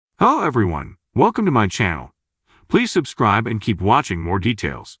Hello everyone, welcome to my channel. Please subscribe and keep watching more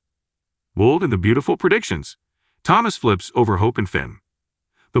details. Bold and the Beautiful predictions. Thomas flips over Hope and Finn.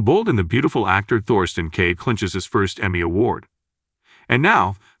 The bold and the beautiful actor Thorsten Kaye clinches his first Emmy Award. And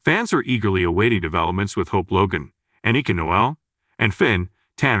now, fans are eagerly awaiting developments with Hope Logan, Anika Noel, and Finn,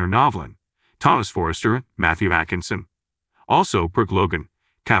 Tanner Novlan, Thomas Forrester, Matthew Atkinson. Also, Brooke Logan,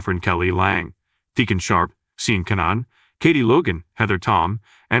 Catherine Kelly Lang, Deacon Sharp, Sean Kanan, Katie Logan, Heather Tom,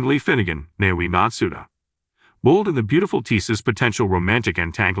 and Lee Finnegan, Naomi Matsuda. Bold and the Beautiful teases potential romantic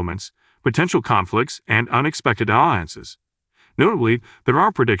entanglements, potential conflicts, and unexpected alliances. Notably, there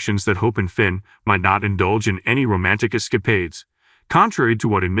are predictions that Hope and Finn might not indulge in any romantic escapades, contrary to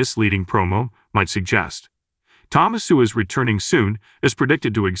what a misleading promo might suggest. Thomas, who is returning soon, is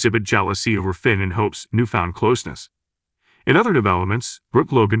predicted to exhibit jealousy over Finn and Hope's newfound closeness. In other developments,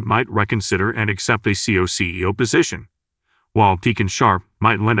 Brooke Logan might reconsider and accept a CEO position, while Deacon Sharp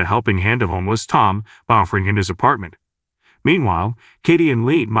might lend a helping hand to homeless Tom by offering him his apartment. Meanwhile, Katie and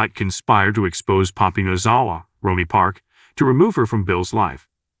Lee might conspire to expose Poppy Nozawa, Romy Park, to remove her from Bill's life.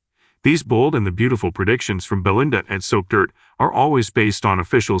 These bold and the beautiful predictions from Belinda at Soap Dirt are always based on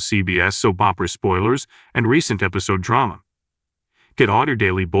official CBS soap opera spoilers and recent episode drama. Get all your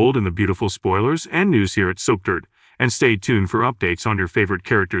daily bold and the beautiful spoilers and news here at Soap Dirt, and stay tuned for updates on your favorite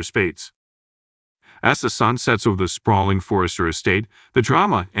characters' fates. As the sun sets over the sprawling Forrester estate, the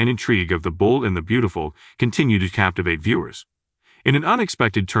drama and intrigue of the bold and the beautiful continue to captivate viewers. In an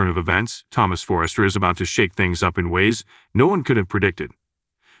unexpected turn of events, Thomas Forrester is about to shake things up in ways no one could have predicted.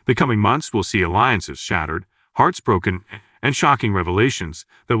 The coming months will see alliances shattered, hearts broken, and shocking revelations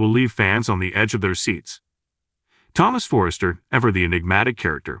that will leave fans on the edge of their seats. Thomas Forrester, ever the enigmatic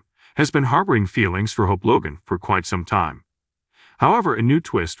character, has been harboring feelings for Hope Logan for quite some time. However, a new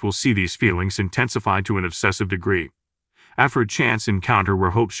twist will see these feelings intensified to an obsessive degree. After a chance encounter where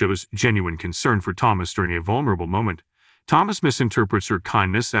Hope shows genuine concern for Thomas during a vulnerable moment, Thomas misinterprets her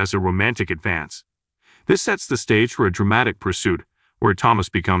kindness as a romantic advance. This sets the stage for a dramatic pursuit, where Thomas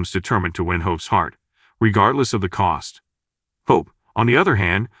becomes determined to win Hope's heart, regardless of the cost. Hope, on the other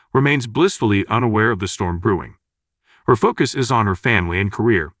hand, remains blissfully unaware of the storm brewing. Her focus is on her family and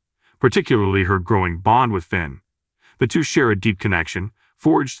career, particularly her growing bond with Finn. The two share a deep connection,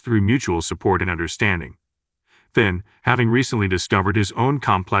 forged through mutual support and understanding. Finn, having recently discovered his own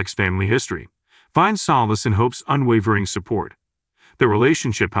complex family history, finds solace in Hope's unwavering support. Their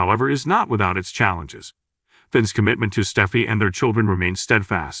relationship, however, is not without its challenges. Finn's commitment to Steffi and their children remains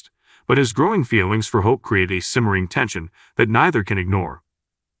steadfast, but his growing feelings for Hope create a simmering tension that neither can ignore.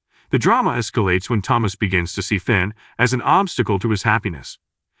 The drama escalates when Thomas begins to see Finn as an obstacle to his happiness.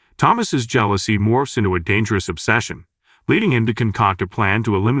 Thomas's jealousy morphs into a dangerous obsession, leading him to concoct a plan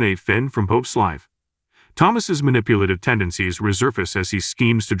to eliminate Finn from Hope's life. Thomas's manipulative tendencies resurface as he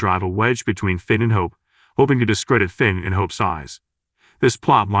schemes to drive a wedge between Finn and Hope, hoping to discredit Finn in Hope's eyes. This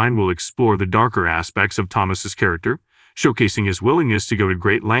plotline will explore the darker aspects of Thomas's character, showcasing his willingness to go to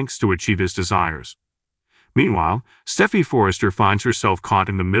great lengths to achieve his desires. Meanwhile, Steffi Forrester finds herself caught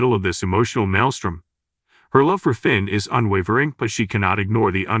in the middle of this emotional maelstrom. Her love for Finn is unwavering, but she cannot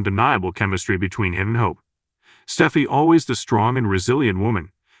ignore the undeniable chemistry between him and Hope. Steffi, always the strong and resilient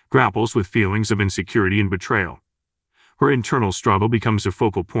woman, grapples with feelings of insecurity and betrayal. Her internal struggle becomes a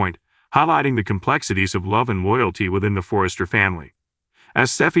focal point, highlighting the complexities of love and loyalty within the Forrester family. As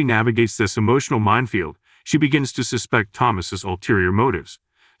Steffi navigates this emotional minefield, she begins to suspect Thomas's ulterior motives,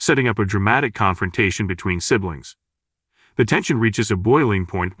 setting up a dramatic confrontation between siblings. The tension reaches a boiling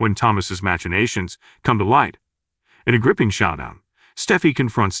point when Thomas's machinations come to light. In a gripping showdown, Steffi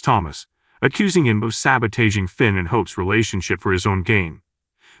confronts Thomas, accusing him of sabotaging Finn and Hope's relationship for his own gain.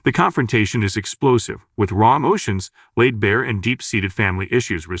 The confrontation is explosive, with raw emotions laid bare and deep-seated family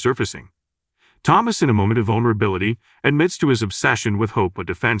issues resurfacing. Thomas, in a moment of vulnerability, admits to his obsession with Hope but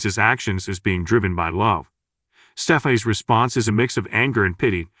defends his actions as being driven by love. Steffi's response is a mix of anger and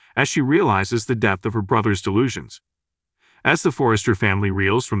pity as she realizes the depth of her brother's delusions. As the Forrester family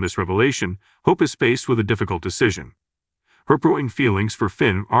reels from this revelation, Hope is faced with a difficult decision. Her growing feelings for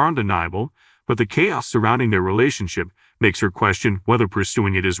Finn are undeniable, but the chaos surrounding their relationship makes her question whether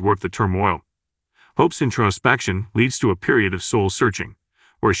pursuing it is worth the turmoil. Hope's introspection leads to a period of soul-searching,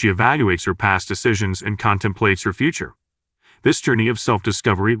 where she evaluates her past decisions and contemplates her future. This journey of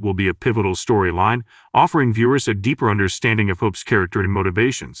self-discovery will be a pivotal storyline, offering viewers a deeper understanding of Hope's character and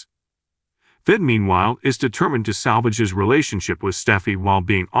motivations. Finn, meanwhile, is determined to salvage his relationship with Steffi while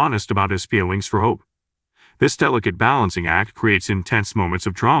being honest about his feelings for Hope. This delicate balancing act creates intense moments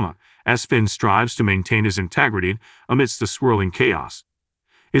of drama, as Finn strives to maintain his integrity amidst the swirling chaos.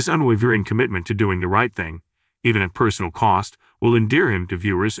 His unwavering commitment to doing the right thing, even at personal cost, will endear him to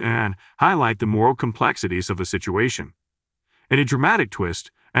viewers and highlight the moral complexities of the situation. In a dramatic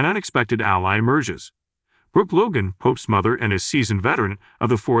twist, an unexpected ally emerges. Brooke Logan, Hope's mother and a seasoned veteran of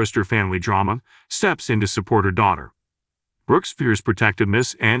the Forrester family drama, steps in to support her daughter. Brooke's fierce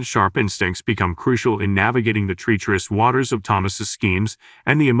protectiveness and sharp instincts become crucial in navigating the treacherous waters of Thomas's schemes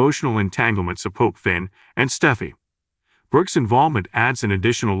and the emotional entanglements of Hope, Finn, and Steffy. Brooke's involvement adds an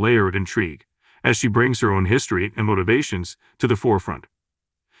additional layer of intrigue, as she brings her own history and motivations to the forefront.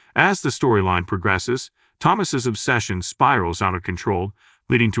 As the storyline progresses, Thomas's obsession spirals out of control,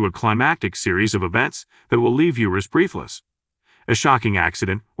 leading to a climactic series of events that will leave viewers breathless. A shocking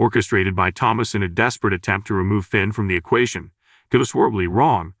accident, orchestrated by Thomas in a desperate attempt to remove Finn from the equation, goes horribly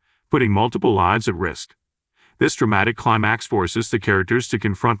wrong, putting multiple lives at risk. This dramatic climax forces the characters to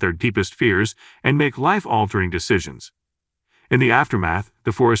confront their deepest fears and make life-altering decisions. In the aftermath,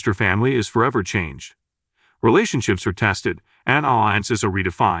 the Forrester family is forever changed. Relationships are tested, and alliances are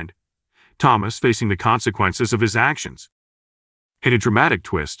redefined. Thomas facing the consequences of his actions. In a dramatic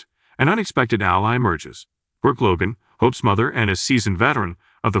twist, an unexpected ally emerges. Brooke Logan, Hope's mother and a seasoned veteran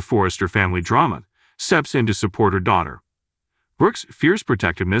of the Forrester family drama, steps in to support her daughter. Brooke's fierce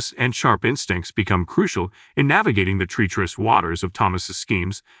protectiveness and sharp instincts become crucial in navigating the treacherous waters of Thomas's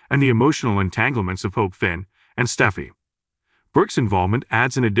schemes and the emotional entanglements of Hope, Finn, and Steffy. Brooke's involvement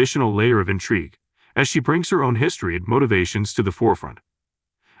adds an additional layer of intrigue, as she brings her own history and motivations to the forefront.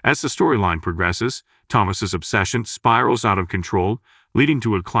 As the storyline progresses, Thomas's obsession spirals out of control, leading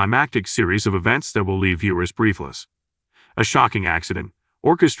to a climactic series of events that will leave viewers breathless. A shocking accident,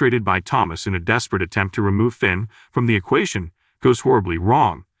 orchestrated by Thomas in a desperate attempt to remove Finn from the equation, goes horribly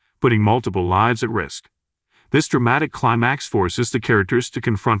wrong, putting multiple lives at risk. This dramatic climax forces the characters to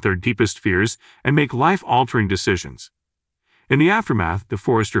confront their deepest fears and make life-altering decisions. In the aftermath, the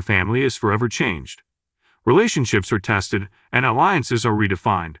Forrester family is forever changed. Relationships are tested, and alliances are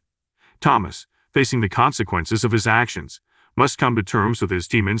redefined. Thomas, facing the consequences of his actions, must come to terms with his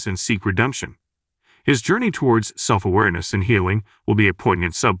demons and seek redemption. His journey towards self-awareness and healing will be a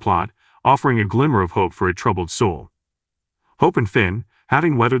poignant subplot, offering a glimmer of hope for a troubled soul. Hope and Finn,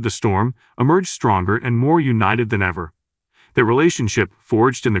 having weathered the storm, emerge stronger and more united than ever. Their relationship,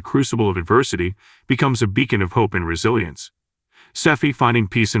 forged in the crucible of adversity, becomes a beacon of hope and resilience. Steffy, finding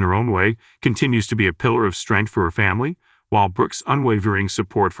peace in her own way, continues to be a pillar of strength for her family, while Brooke's unwavering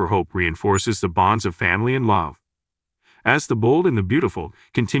support for Hope reinforces the bonds of family and love. As The Bold and the Beautiful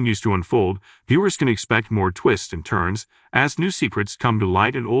continues to unfold, viewers can expect more twists and turns as new secrets come to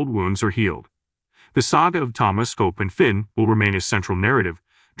light and old wounds are healed. The saga of Thomas, Hope, and Finn will remain a central narrative,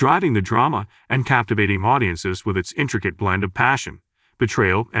 driving the drama and captivating audiences with its intricate blend of passion,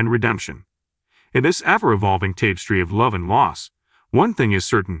 betrayal, and redemption. In this ever-evolving tapestry of love and loss, one thing is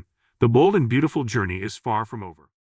certain: the bold and beautiful journey is far from over.